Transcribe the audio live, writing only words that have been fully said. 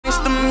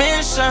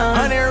motion.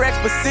 100 racks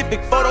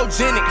specific,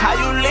 photogenic, how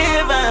you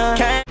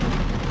living?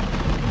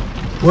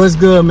 What's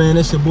good, man?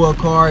 It's your boy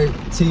Kari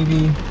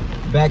TV,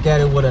 back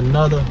at it with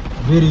another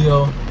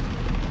video.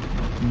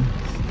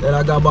 That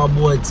I got my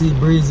boy T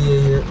Breezy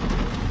in here,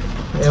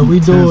 and we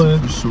doing.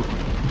 For sure.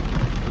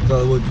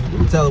 Tell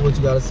her what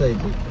you gotta say,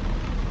 dude.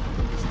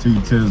 It's T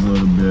Tizzle of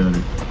the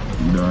building.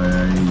 You know,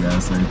 I ain't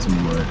gotta say too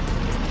much.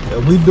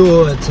 And we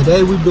doing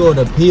today. We doing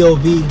a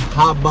POV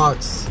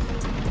Hotbox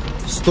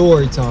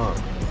story time.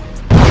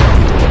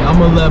 I'm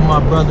gonna let my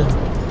brother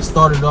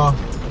start it off.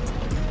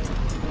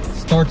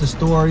 Start the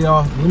story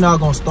off. We're not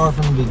gonna start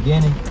from the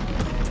beginning.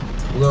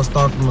 We're gonna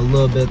start from a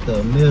little bit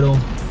the middle.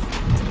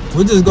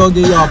 We're just gonna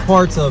give y'all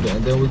parts of it,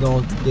 and then we're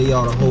gonna give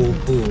y'all the whole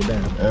full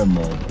down.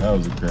 That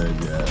was a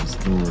crazy ass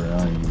story.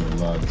 I ain't gonna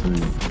lie to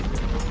you.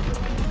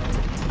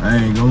 I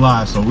ain't gonna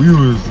lie. So we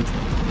was,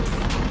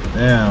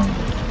 damn.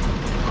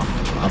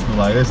 I feel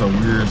like it's a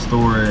weird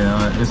story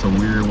and it's a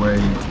weird way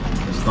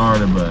to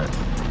start it, but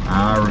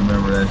I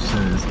remember that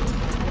shit.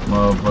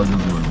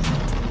 Motherfuckers was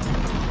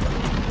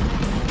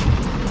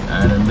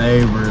at the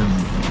neighbors,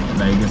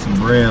 they get some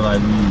bread like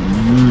we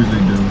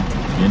usually do,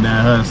 getting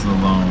that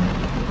hustle on.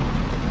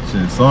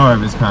 Shit, sorry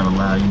if it's kind of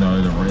loud, you know,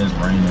 it's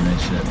raining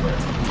and shit, but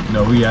you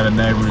know, we had the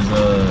neighbors,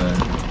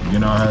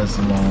 getting our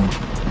hustle on.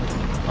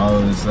 All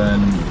of a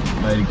sudden,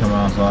 lady come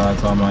outside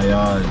talking about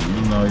y'all,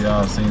 you know,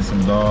 y'all seen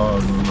some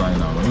dogs. We was like,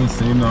 no, we ain't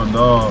seen no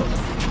dogs.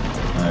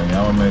 Like,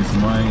 y'all wanna make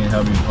some money and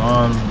help you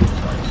farm them.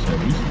 Like, shit,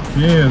 we some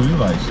kids. We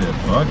like, shit,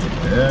 fuck it.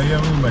 Hell yeah,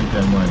 we make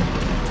that money.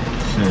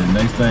 Shit,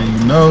 next thing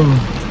you know,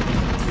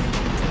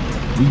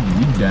 we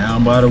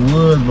down by the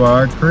woods by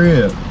our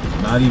crib.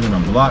 Not even a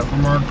block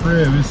from our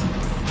crib.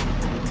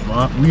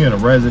 We in a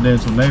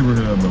residential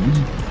neighborhood, but we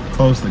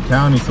close to the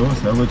county, so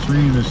it's hella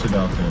trees and shit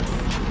out there.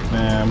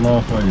 Man,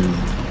 motherfuckers,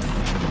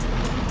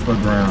 fuck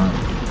around.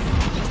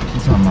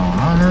 She's talking about,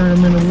 I heard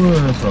him in the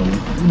woods, so we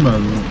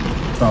must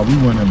have thought we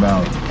went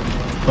about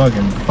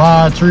fucking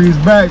 5 trees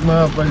back.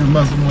 Motherfuckers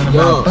must have went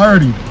about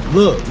 30.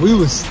 Look, we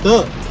was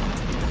stuck.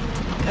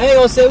 I ain't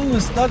gonna say we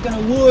was stuck in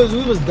the woods.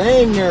 We was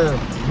dang near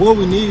where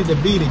we needed to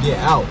be to get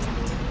out,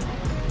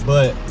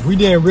 but we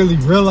didn't really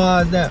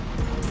realize that.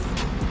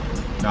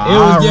 Nah,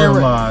 I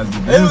realized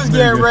it was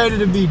getting ready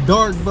to be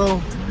dark,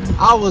 bro.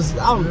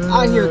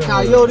 I hear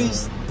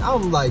coyotes.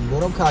 I'm like,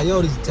 boy, them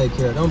coyotes take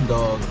care of them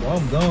dogs. Bro,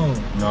 I'm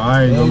gone. No,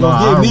 I ain't gonna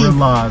lie. I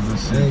realized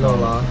this shit. I ain't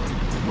gonna lie.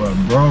 But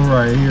bro,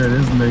 right here,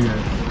 this nigga,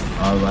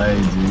 I was like,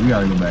 hey, G, we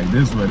gotta go back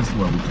this way. This is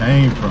where we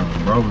came from.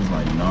 Bro was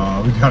like,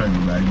 nah, we gotta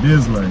go back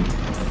this way.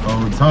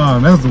 Whole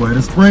time, that's the way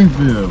to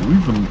Springfield. We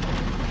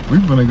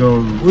finna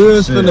go. We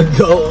was finna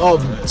go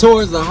off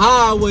towards the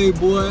highway,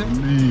 boy.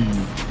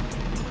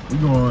 We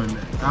going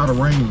out of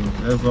range.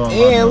 That's all.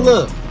 And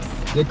look,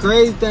 the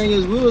crazy thing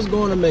is, we was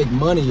going to make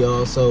money,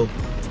 y'all. So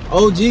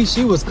OG,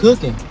 she was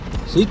cooking.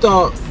 She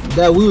thought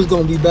that we was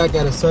gonna be back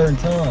at a certain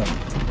time.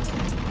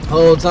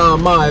 Whole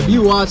time, if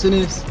you watching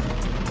this,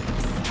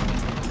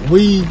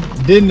 we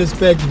didn't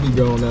expect to be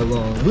gone that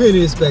long. We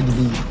didn't expect to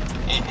be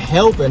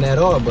helping at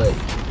all, but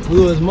we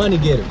was money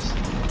getters.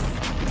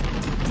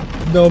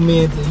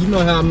 You know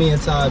how me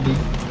and Ty be.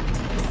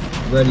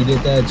 Ready to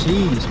get that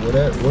cheese,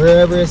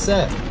 wherever it's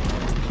at.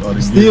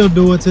 Still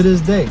do it to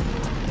this day.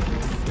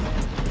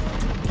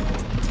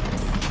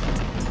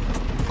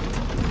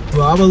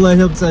 Well, I'm gonna let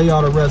him tell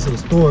y'all the rest of the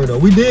story though.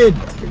 We did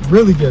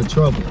really get in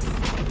trouble.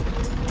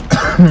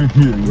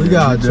 We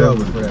got in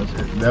trouble for that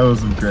shit. That was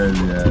some crazy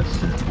ass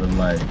shit. But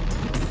like,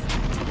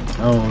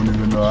 I don't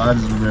even know. I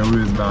just remember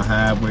we was about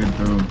halfway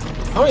through.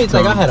 I don't even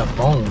think I had a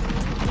phone.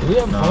 Did we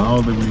have a phone? I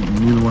don't think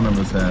neither one of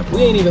us had phones. We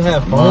didn't even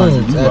have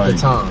phones at the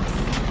time.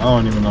 I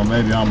don't even know.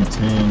 Maybe I'm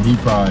 10. He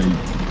probably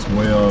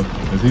 12.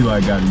 Cause he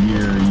like got a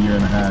year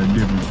and a half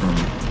difference from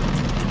me.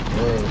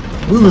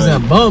 We was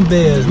in bunk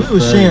beds. We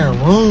was sharing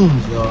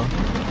rooms, y'all.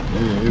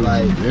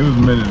 Yeah, it was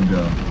a minute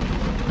ago.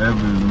 That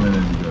was a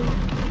minute ago.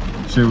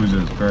 Shit was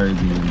just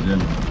crazy in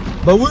general.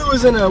 But we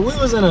was in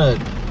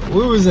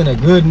a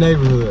good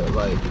neighborhood.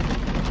 Like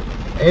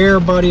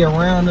everybody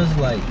around us,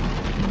 like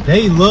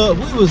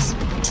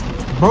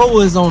bro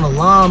was on a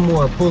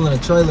lawnmower pulling a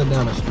trailer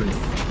down the street.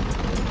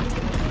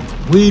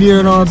 Weed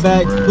eared on the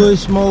back,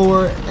 push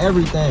mower,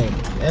 everything.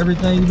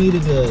 Everything you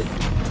needed to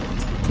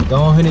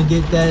go ahead and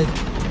get that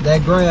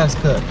grass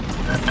cut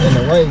in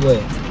the right way.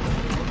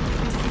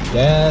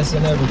 Gas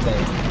and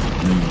everything.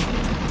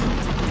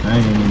 I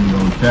ain't even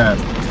gonna cap.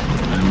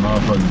 And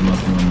motherfuckers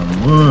must have went in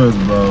the woods,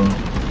 bro.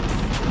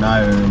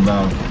 Not even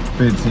about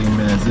 15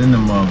 minutes in the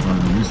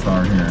motherfuckers, we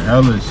start hearing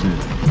hella shit.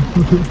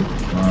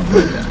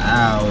 Motherfucking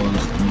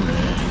owls,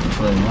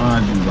 but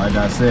mind you, like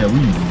I said,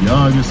 we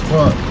young as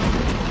fuck.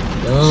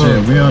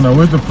 Shit, we don't know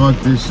what the fuck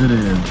this shit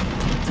is.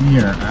 We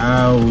hear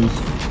owls,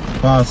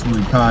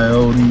 possibly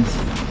coyotes,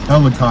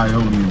 hella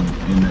coyotes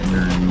in the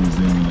area we was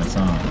in at the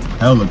time.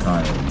 Hella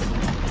coyotes.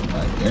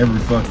 Like every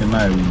fucking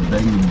night,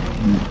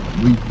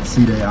 we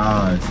see their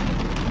eyes.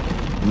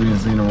 We didn't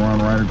see them run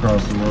right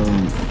across the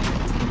road,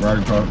 right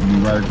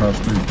across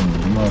the street from us.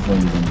 The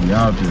motherfuckers would be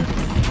out there.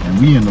 And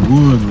we in the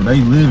woods where they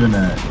living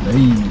at.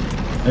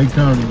 They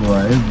come to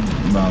like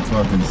it's about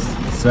fucking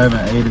 7,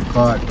 8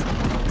 o'clock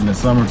in the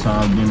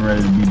summertime, getting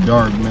ready to be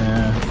dark,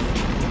 man.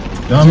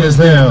 Dumb as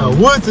hell.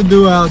 Know what to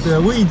do out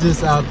there? We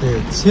just out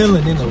there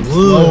chilling in the woods.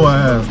 Slow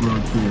ass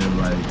little kid,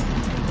 like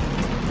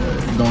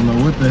don't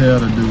know what the hell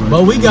to do.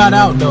 But we got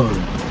out though.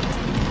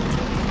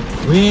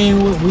 We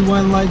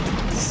wasn't like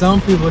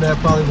some people that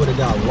probably would have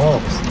got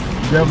lost.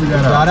 Definitely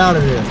got out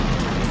of there.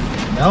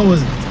 That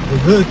was the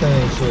good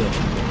thing, shit.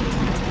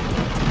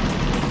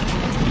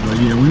 But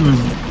yeah, we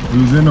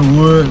was in the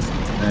woods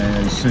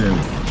and shit.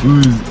 We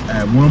was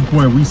at one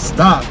point we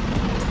stopped.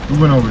 We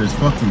went over this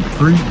fucking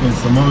creek and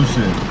some more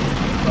shit.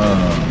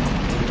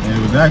 And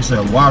it was actually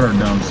a water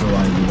dump, so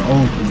like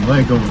the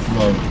lake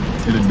overflow,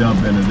 it'll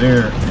dump into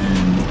there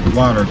and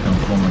water come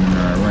flowing in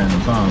there at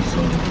random times.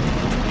 So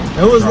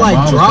it was like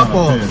drop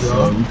off,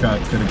 so we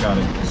could have got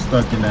it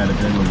stuck in that if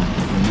there was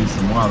at least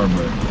some water.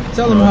 But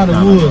tell them how the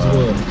woods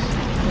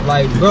was.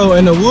 Like, bro,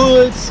 in the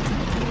woods,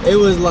 it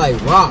was like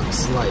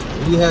rocks. Like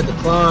we had to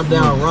climb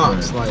down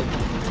rocks. Like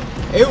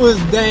it was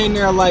dang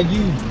near like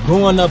you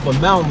going up a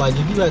mountain. Like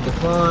if you had to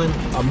climb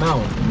a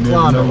mountain,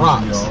 climb the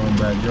rocks. Your own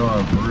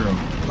backyard for real.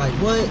 Like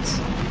what?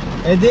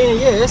 And then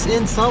yeah, it's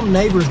in some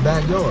neighbors'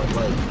 backyard.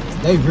 Like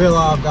they real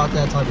life got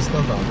that type of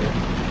stuff out there.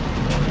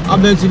 I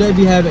bet you they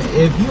be having,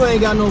 if you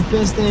ain't got no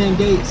fenced in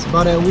gates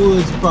by that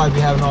woods, you probably be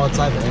having all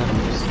type of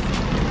animals.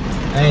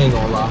 I ain't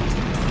gonna lie.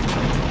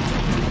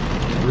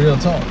 Real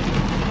talk.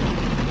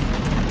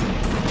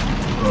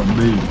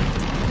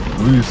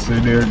 We just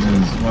sit there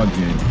just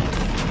fucking.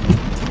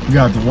 We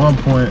got to one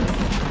point,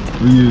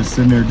 we just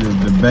sitting there just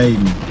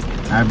debating.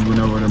 After we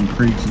went over them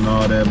creeks and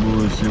all that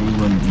bullshit, we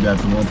got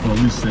to one point,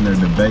 we sitting there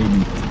debating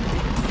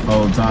the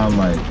whole time,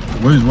 like,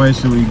 which way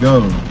should we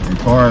go? And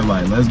Carl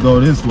like, let's go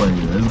this way,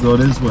 let's go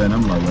this way. And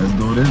I'm like, let's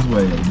go this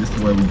way. This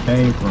is where we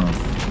came from.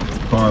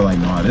 Carl like,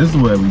 nah, this is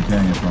where we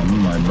came from.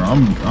 I'm like, bro,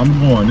 I'm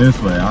going this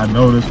way. I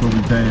know this is where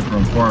we came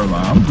from. Carl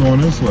like, I'm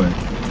going this way.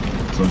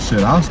 So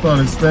shit, I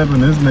started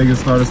stepping. This nigga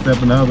started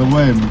stepping the other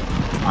way.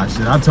 I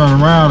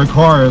turned around. The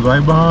car is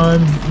right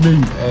behind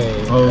me.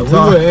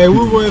 Hey,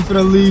 we went for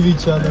to leave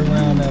each other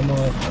around that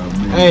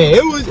motherfucker. Hey,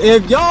 it was,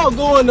 if y'all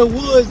go in the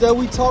woods that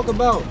we talk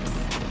about,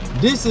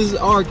 this is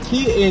our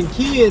kid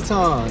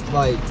times.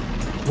 Like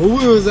when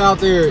we was out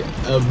there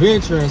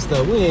adventuring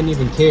stuff, we didn't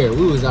even care.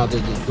 We was out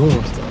there just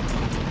doing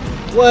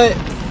stuff. What?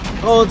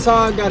 Whole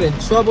time got in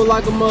trouble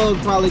like a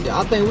mug. Probably,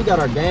 I think we got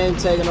our game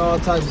taken, all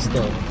types of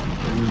stuff.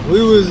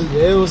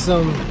 It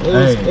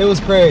was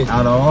crazy.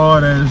 Out of all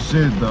that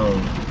shit though,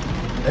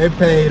 it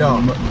paid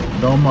off.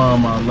 Don't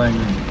mind my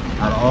language.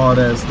 Out of all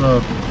that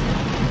stuff,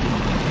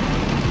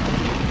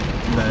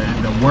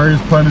 the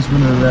worst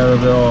punishment of that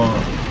of it all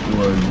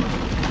was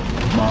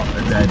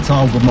that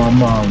talk with my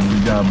mom when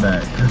we got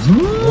back.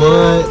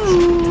 What?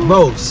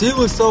 Bro, she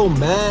was so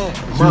mad.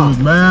 She was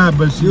mad,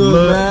 but she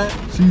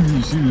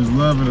was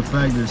loving the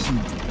fact that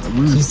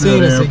we was still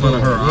there in front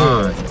of her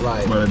eyes.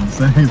 Like, but at the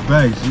same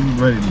fact, she was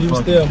ready to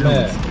fucking kill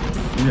us.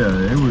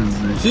 Yeah, it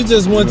was. She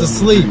just went to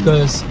sleep,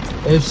 because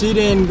if she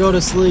didn't go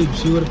to sleep,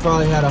 she would have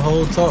probably had a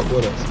whole talk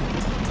with us.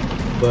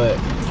 But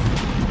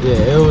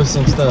yeah, it was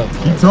some stuff.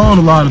 She told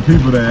a lot of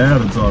people that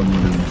had a talk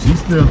with her. She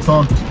still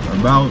talked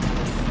about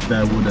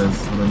that with us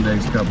for the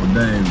next couple of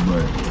days,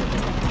 but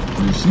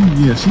she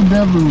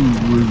definitely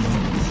was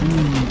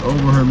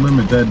over her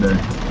limit that day.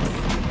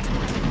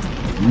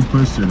 We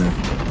pushed her there.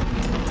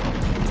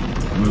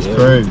 It was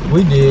crazy.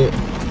 We did.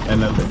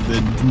 And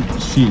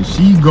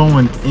she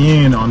going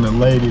in on the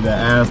lady that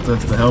asked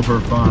us to help her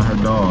find her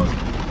dogs.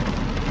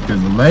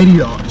 Because the lady,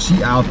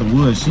 she out the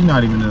woods. She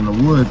not even in the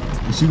woods.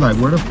 And she like,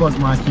 where the fuck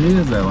my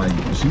kids at? Like,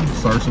 she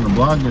searching the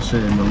block and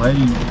shit. And the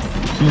lady,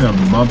 she ended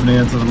up bumping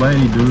into the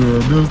lady,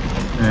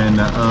 and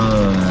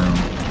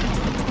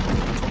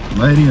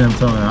lady and I'm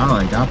telling her,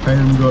 I paid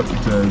them to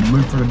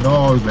look for the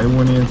dogs. They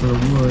went into the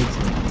woods.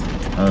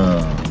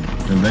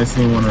 Because they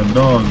seen one of the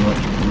dogs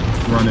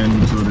run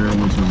into there,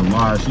 which was a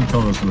lie. She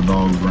told us the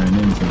dogs ran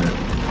into it.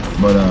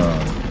 But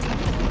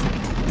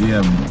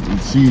yeah,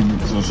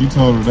 she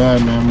told her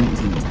that, man.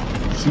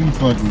 She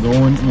fucking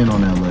going in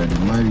on that lady.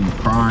 The lady was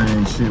crying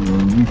and shit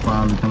when we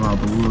finally come out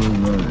the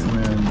woods,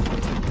 man.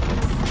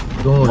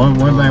 One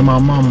thing,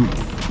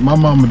 my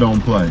mama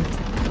don't play,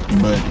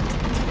 but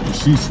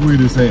she's sweet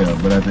as hell.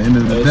 But at the end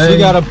of the day, she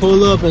gotta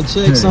pull up and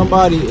check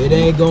somebody. It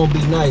ain't gonna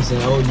be nice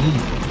and OG.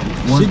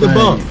 She the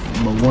bump.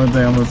 But one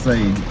thing I'm gonna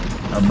say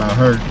about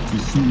her,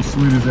 she's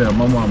sweet as hell.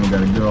 My mama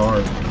got a good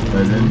heart. But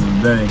at the end of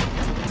the day,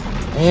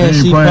 and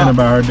she ain't playing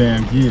about her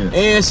damn kids.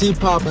 And she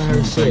popping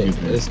her shit.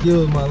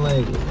 Excuse my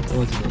language.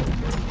 Once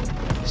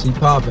again, she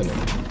popping it.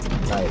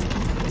 Like,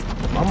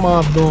 my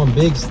mom's doing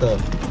big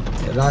stuff.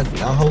 And I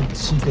hope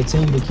she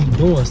continue to keep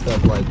doing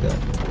stuff like that.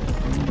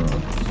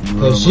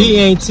 Because she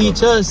ain't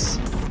teach us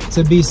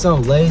to be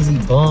some lazy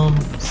bum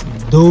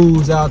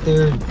dudes out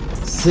there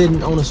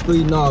sitting on the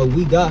street. No,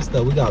 we got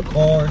stuff. We got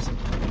cars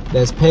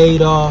that's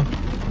paid off.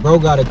 Bro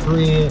got a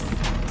crib.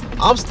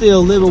 I'm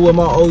still living with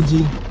my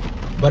OG,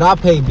 but I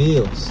pay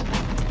bills.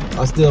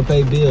 I still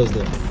pay bills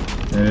there.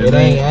 It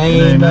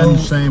ain't nothing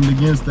shamed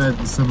against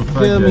that simple fact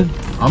that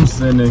I'm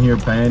sitting in here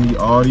paying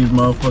all these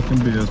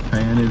motherfucking bills,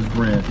 paying his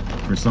rent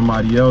for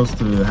somebody else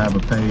to have a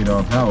paid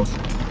off house.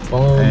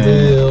 Phone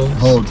bills. The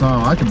whole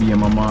time I could be in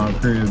my mom's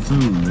crib too,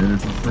 living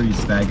for free,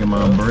 stacking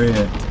my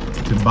bread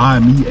to buy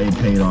me a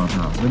paid off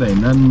house. It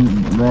ain't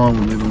nothing wrong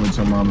with living with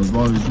your mom as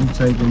long as you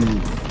taking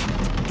it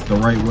the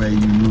right way,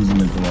 you using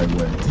it the right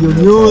way. You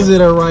use it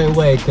the right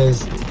way,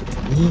 cause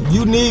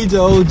you need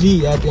your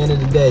OG at the end of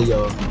the day,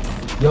 y'all.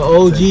 Your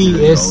OG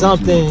is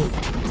something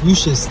you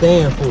should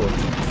stand for.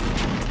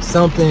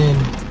 Something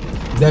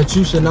that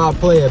you should not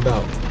play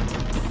about.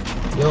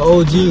 Your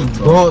OG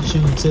brought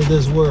you to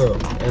this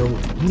world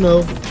and, you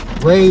know,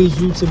 raised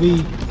you to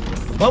be.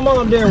 My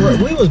mom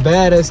didn't, we was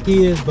bad as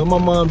kids, but my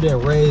mom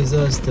didn't raise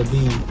us to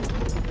be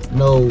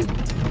no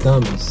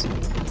dummies.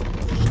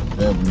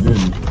 Yeah, we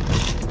didn't.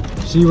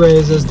 She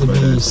raised us to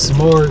be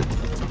smart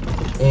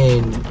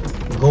and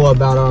go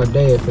about our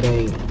day if it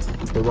ain't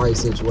the right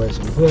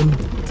situation. You feel me?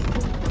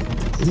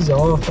 These are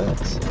all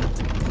facts.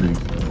 Big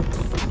facts.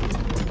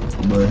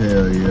 But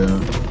hell yeah.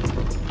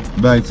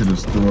 Back to the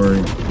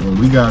story. When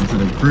we got to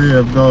the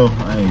crib though,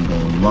 I ain't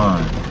gonna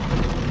lie.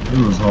 It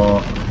was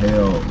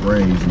hell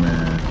raised,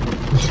 man.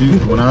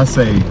 When I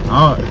say,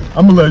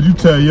 I'm gonna let you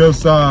tell your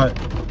side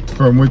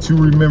from what you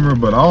remember,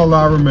 but all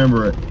I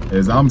remember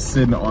is I'm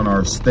sitting on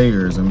our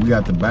stairs and we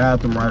got the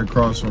bathroom right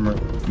across from her.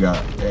 We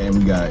got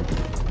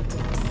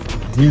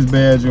his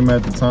bedroom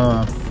at the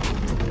time,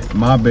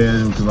 my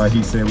bedroom, because like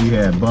he said, we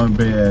had bunk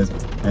beds,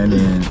 and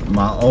then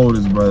my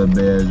oldest brother's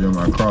bedroom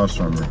across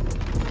from her.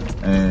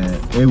 And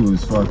it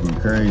was fucking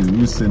crazy.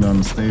 We was sitting on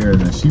the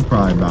stairs and she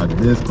probably about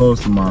this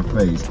close to my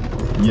face,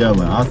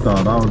 yelling. I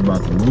thought I was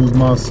about to lose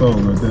my soul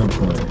at that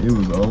point. It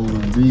was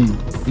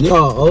OD.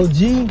 Y'all,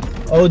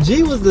 OG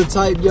was the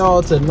type,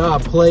 y'all, to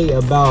not play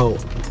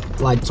about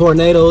like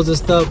tornadoes and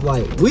stuff.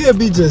 Like, we'd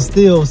be just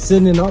still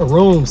sitting in our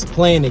rooms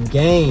playing a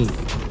game.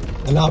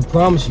 And I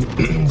promise you,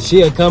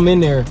 she'll come in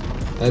there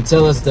and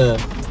tell us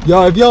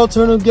y'all, if y'all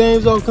turn them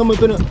games off, come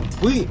up in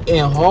we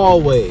in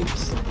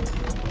hallways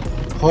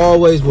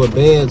with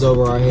beds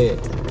over our head.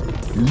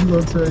 Did you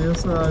go tell your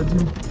side,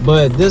 G?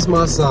 But this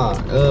my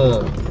side.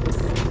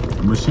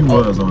 But she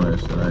was on that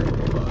shit. I ain't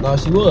gonna lie. No,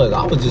 she was.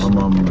 I was just.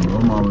 My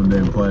mama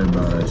didn't play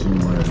about that. She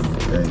wanted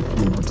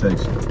full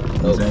protection.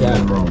 There's ain't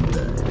nothing wrong with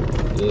that.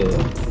 Yeah.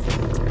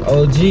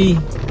 OG.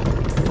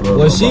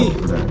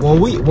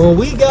 When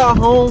we got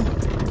home,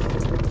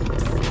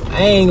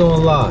 I ain't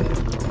gonna lie.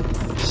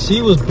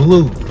 She was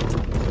blue.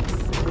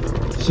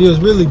 She was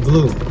really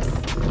blue.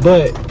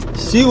 But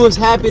she was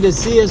happy to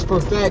see us for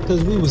a fact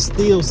because we was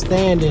still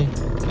standing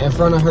in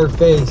front of her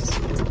face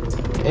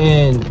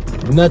and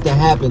nothing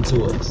happened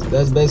to us.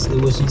 That's basically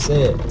what she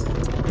said.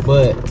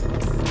 But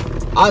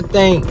I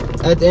think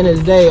at the end of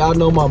the day, I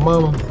know my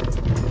mama,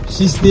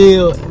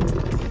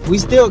 we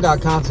still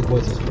got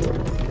consequences for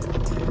it.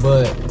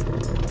 But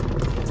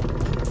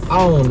I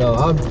don't know.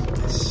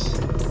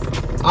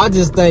 I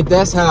just think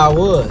that's how it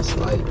was.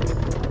 Like,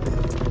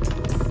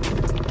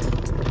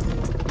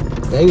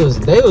 they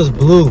was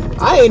blue.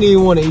 I ain't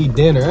even want to eat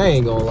dinner. I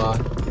ain't gonna lie.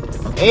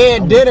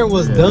 And dinner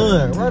was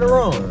done. Right or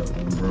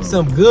wrong.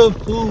 Some good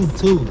food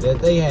too that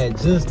they had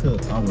just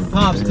cooked.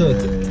 Pops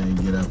cooked it. And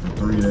get up for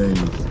 3 days,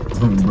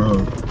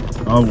 bro.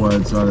 I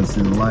wasn't trying to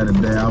see the light of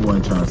day. I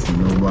wasn't trying to see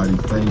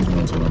nobody's face. I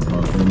wasn't trying to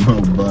bump into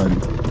nobody.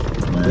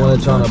 Man,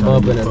 wasn't trying to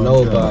bump into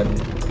nobody.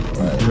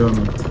 Right. You feel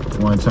me?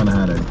 Wasn't trying to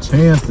have a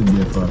chance to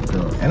get fucked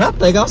up. And I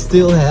think I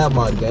still have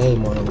my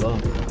game on the low.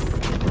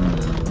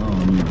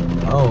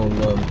 I don't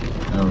know.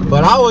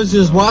 But I was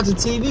just watching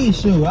TV,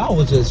 shoot. I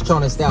was just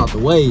trying to stay out the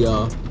way,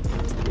 y'all.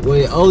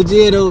 When OG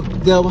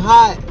them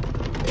hot,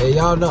 and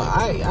y'all know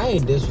I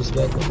ain't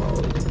disrespecting my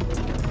OG.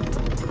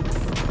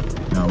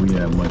 No, we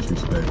have much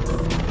respect for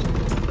OG.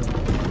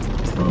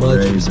 Bro,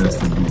 raised us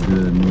to be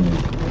good men.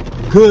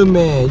 Good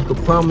man, you can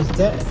promise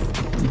that.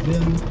 You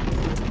feel me?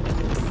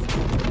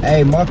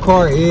 Hey, my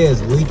car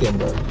is leaking,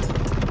 bro.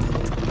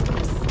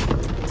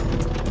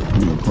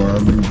 Your car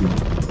leaking?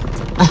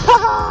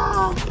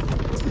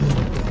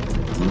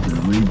 What's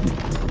it leaking?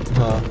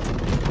 Huh?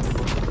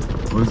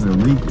 What's it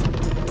leaking?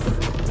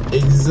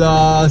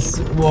 Exhaust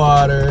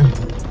water.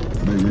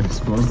 But you're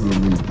supposed to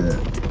leak that.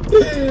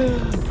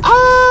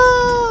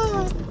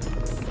 Ah!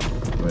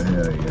 But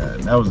hell yeah,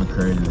 that was a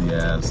crazy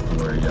ass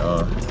story,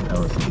 y'all. That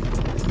was some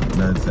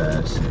nuts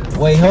ass shit.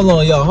 Wait, hold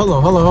on, y'all. Hold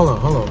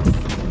on.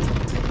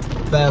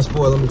 Fast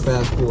forward. Let me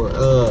fast forward.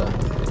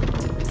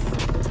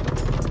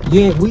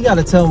 Yeah, we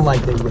gotta tell them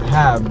like they would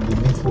have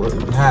before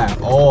it had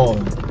all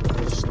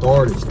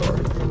started for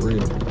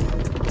real.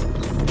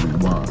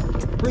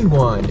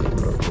 Rewind it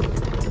real quick.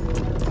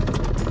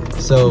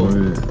 So,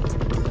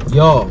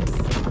 y'all,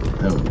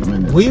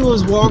 we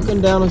was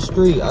walking down the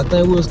street. I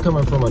think we was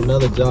coming from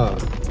another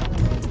job,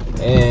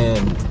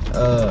 and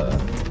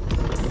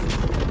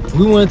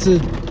we went to.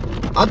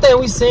 I think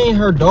we seen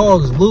her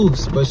dogs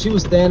loose, but she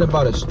was standing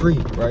by the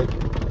street, right?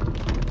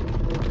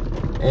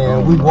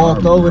 And we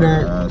walked over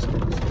there.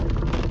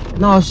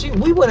 No,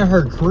 we went in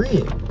her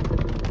crib.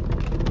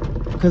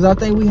 Cause I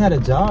think we had a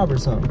job or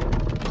something.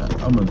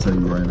 I'm gonna tell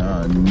you right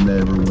now, I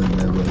never went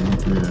that way.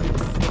 crib.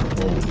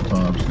 Old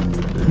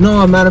Thompson.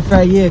 No, matter of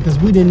fact, yeah, because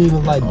we didn't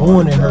even like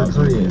going in her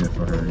crib.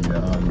 For her,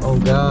 yeah. Oh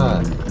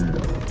God.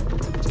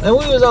 And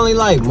we was only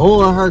like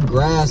mowing her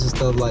grass and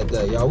stuff like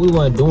that, y'all. We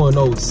wasn't doing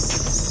no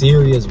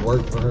serious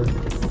work for her.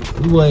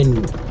 We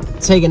wasn't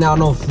taking out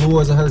no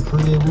floors of her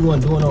crib. We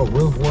wasn't doing no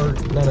roof work.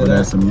 None of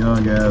that. Some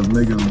young ass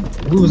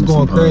niggas. We was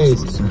going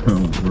crazy.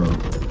 Bro.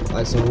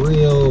 Like some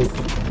real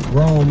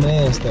grown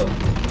man stuff.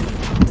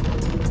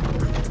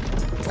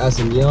 At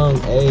some young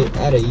age,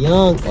 at a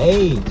young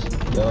age,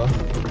 y'all.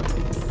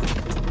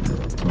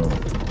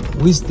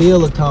 We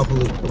still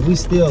accomplish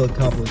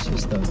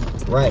this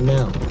stuff right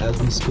now as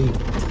we speak.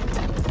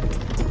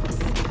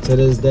 To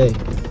this day.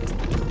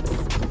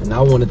 And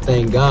I want to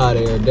thank God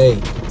every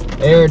day.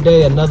 Every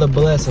day another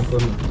blessing for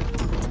me.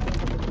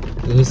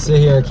 To just sit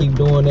here and keep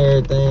doing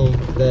everything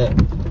that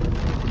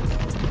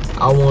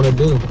I want to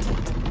do.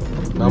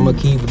 And I'm going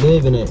to keep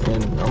living it,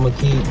 and I'm going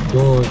to keep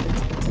doing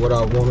what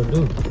I want to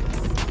do.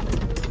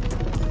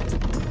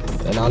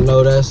 And I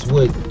know that's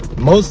what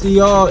most of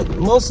y'all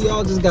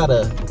just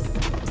gotta,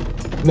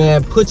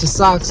 man, put your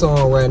socks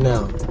on right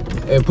now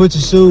and put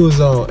your shoes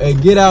on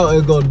and get out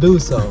and go do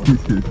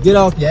something. Get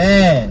off your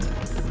ass.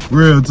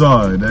 Real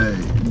talk.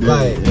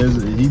 Like,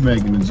 he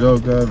making a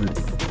joke of it,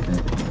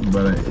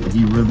 but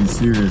he really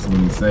serious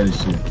when he say the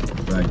shit.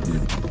 The fact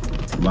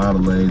that a lot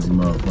of lazy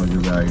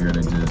motherfuckers out here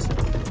that just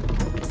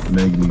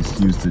make an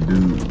excuse to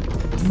do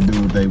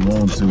what they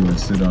want to and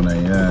sit on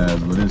their ass,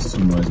 but it's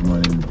too much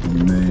money to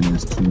be made.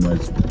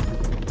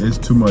 It's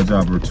too much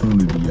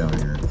opportunity out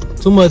here.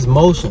 Too much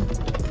motion.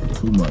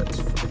 Too much.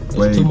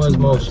 Way too much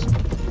motion.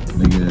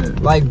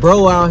 Nigga. Like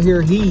bro out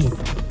here, he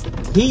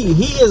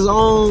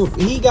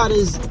got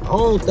his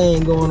own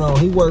thing going on.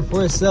 He work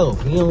for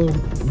himself. He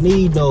don't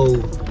need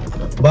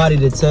nobody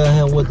to tell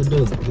him what to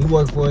do. He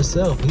work for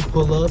himself. He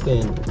pull up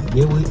and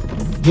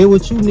get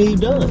what you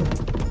need done.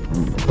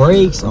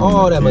 Brakes,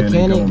 all that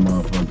mechanic.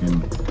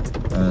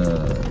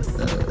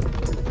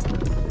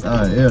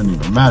 It don't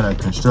even matter.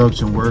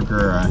 Construction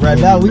worker. Right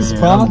now we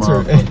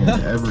sponsored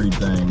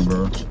everything,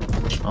 bro.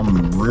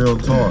 I'm real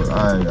talk.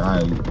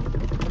 I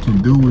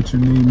can do what you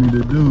need me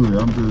to do.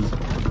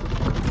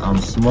 I'm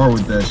smart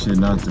with that shit,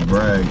 not to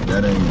brag.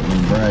 That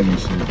ain't bragging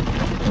shit.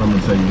 But I'm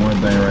gonna tell you one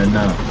thing right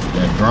now.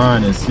 That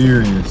grind is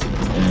serious,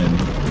 and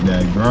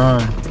that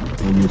grind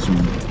will get you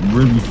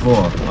really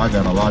far. I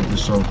got a lot to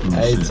show for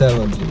this shit. I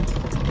telling you.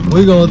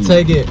 We're gonna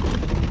take it.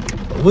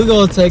 We're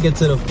gonna take it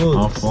to the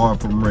fullest. I'm far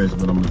from rich,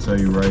 but I'm gonna tell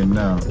you right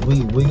now.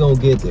 We gonna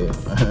get there.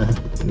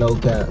 No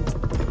cap.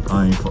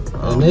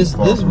 And this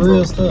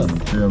real stuff. You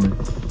feel me?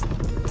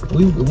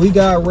 We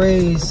got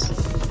raised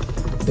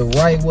the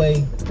right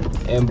way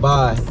and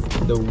by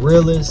the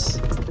realest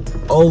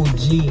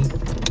OG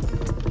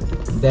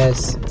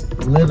that's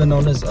living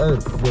on this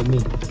earth with me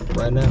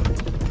right now.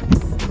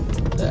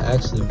 That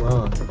actually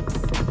wrong,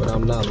 but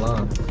I'm not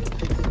lying.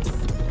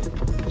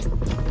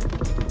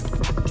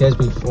 Catch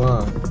me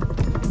flying.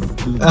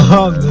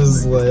 I'm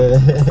just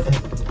like,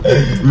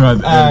 we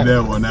have to edit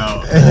that one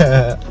out.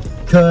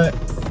 Cut.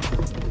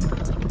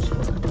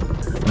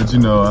 But you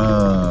know,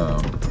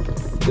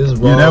 this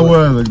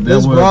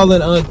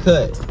Rolling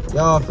Uncut.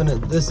 Y'all finna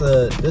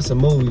this a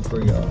movie for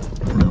y'all.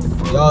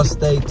 Y'all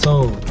stay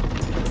tuned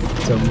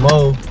to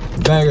Mo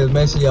Bangers.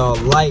 Make sure y'all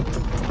like,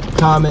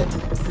 comment,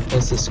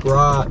 and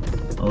subscribe.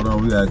 Hold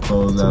on, we gotta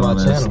close out on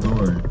that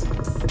story.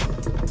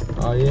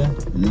 Oh yeah?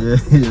 Yeah,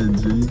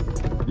 G.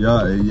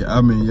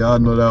 Y'all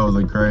know that was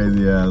a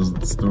crazy ass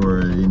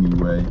story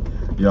anyway.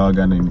 Y'all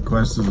got any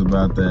questions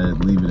about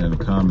that? Leave it in the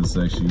comment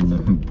section.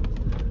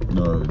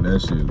 No,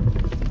 that shit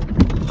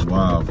was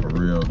wild for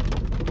real.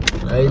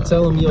 Hey,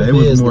 tell them your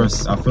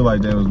business. I feel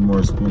like they was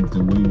more spooked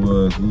than we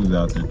was. We was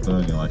out there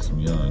thugging like some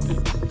young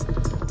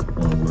niggas.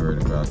 Wasn't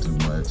worried about too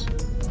much.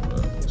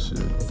 But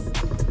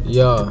shit.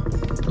 Y'all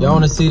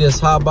want to see this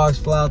Hotbox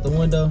fly out the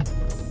window?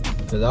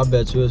 Cause I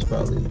bet you it's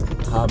probably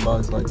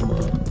Hotbox like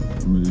mud.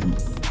 Maybe.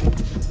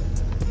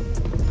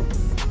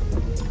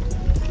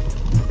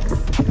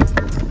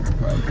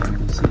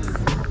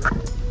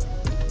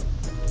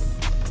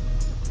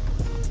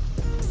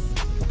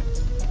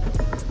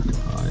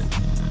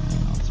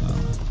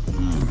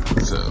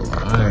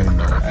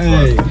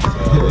 Hey,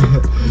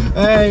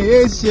 hey,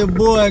 it's your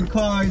boy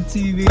Car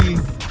TV.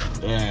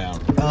 Damn.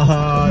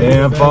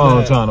 Damn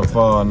phone trying to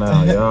fall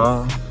now,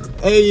 y'all.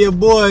 Hey, your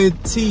boy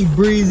T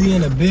Breezy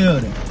in the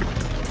building.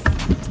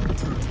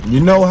 You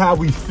know how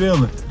we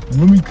feeling.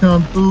 When we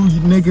come through, you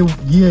nigga,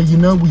 yeah, you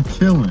know we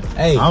killing.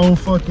 Hey, I don't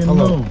fucking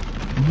know.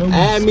 You know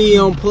add me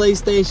on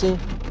PlayStation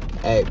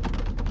at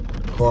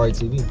Car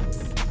TV.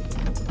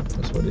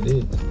 That's what it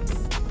is.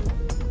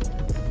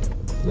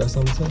 You got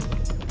something to say?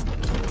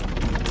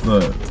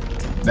 Look,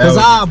 cause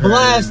I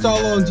blast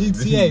all on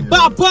GTA.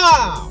 Bow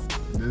pow!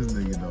 This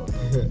nigga don't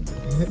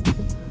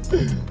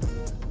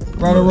know.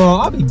 Right or wrong,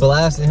 I'll be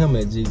blasting him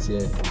at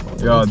GTA.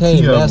 Y'all you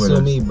can't mess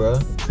with me, bro.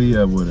 Tee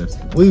up with us.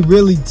 We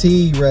really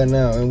T right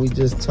now, and we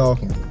just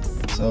talking.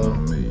 So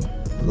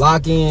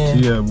lock in.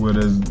 Tee up with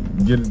us.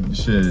 Get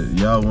shit.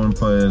 Y'all want to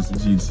play us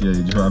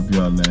GTA? Drop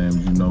y'all names.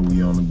 You know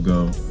we on the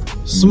go.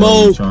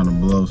 Smoke. Trying to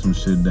blow some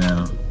shit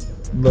down.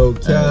 No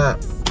cap.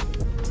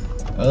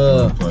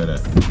 Play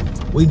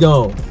that. We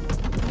gone.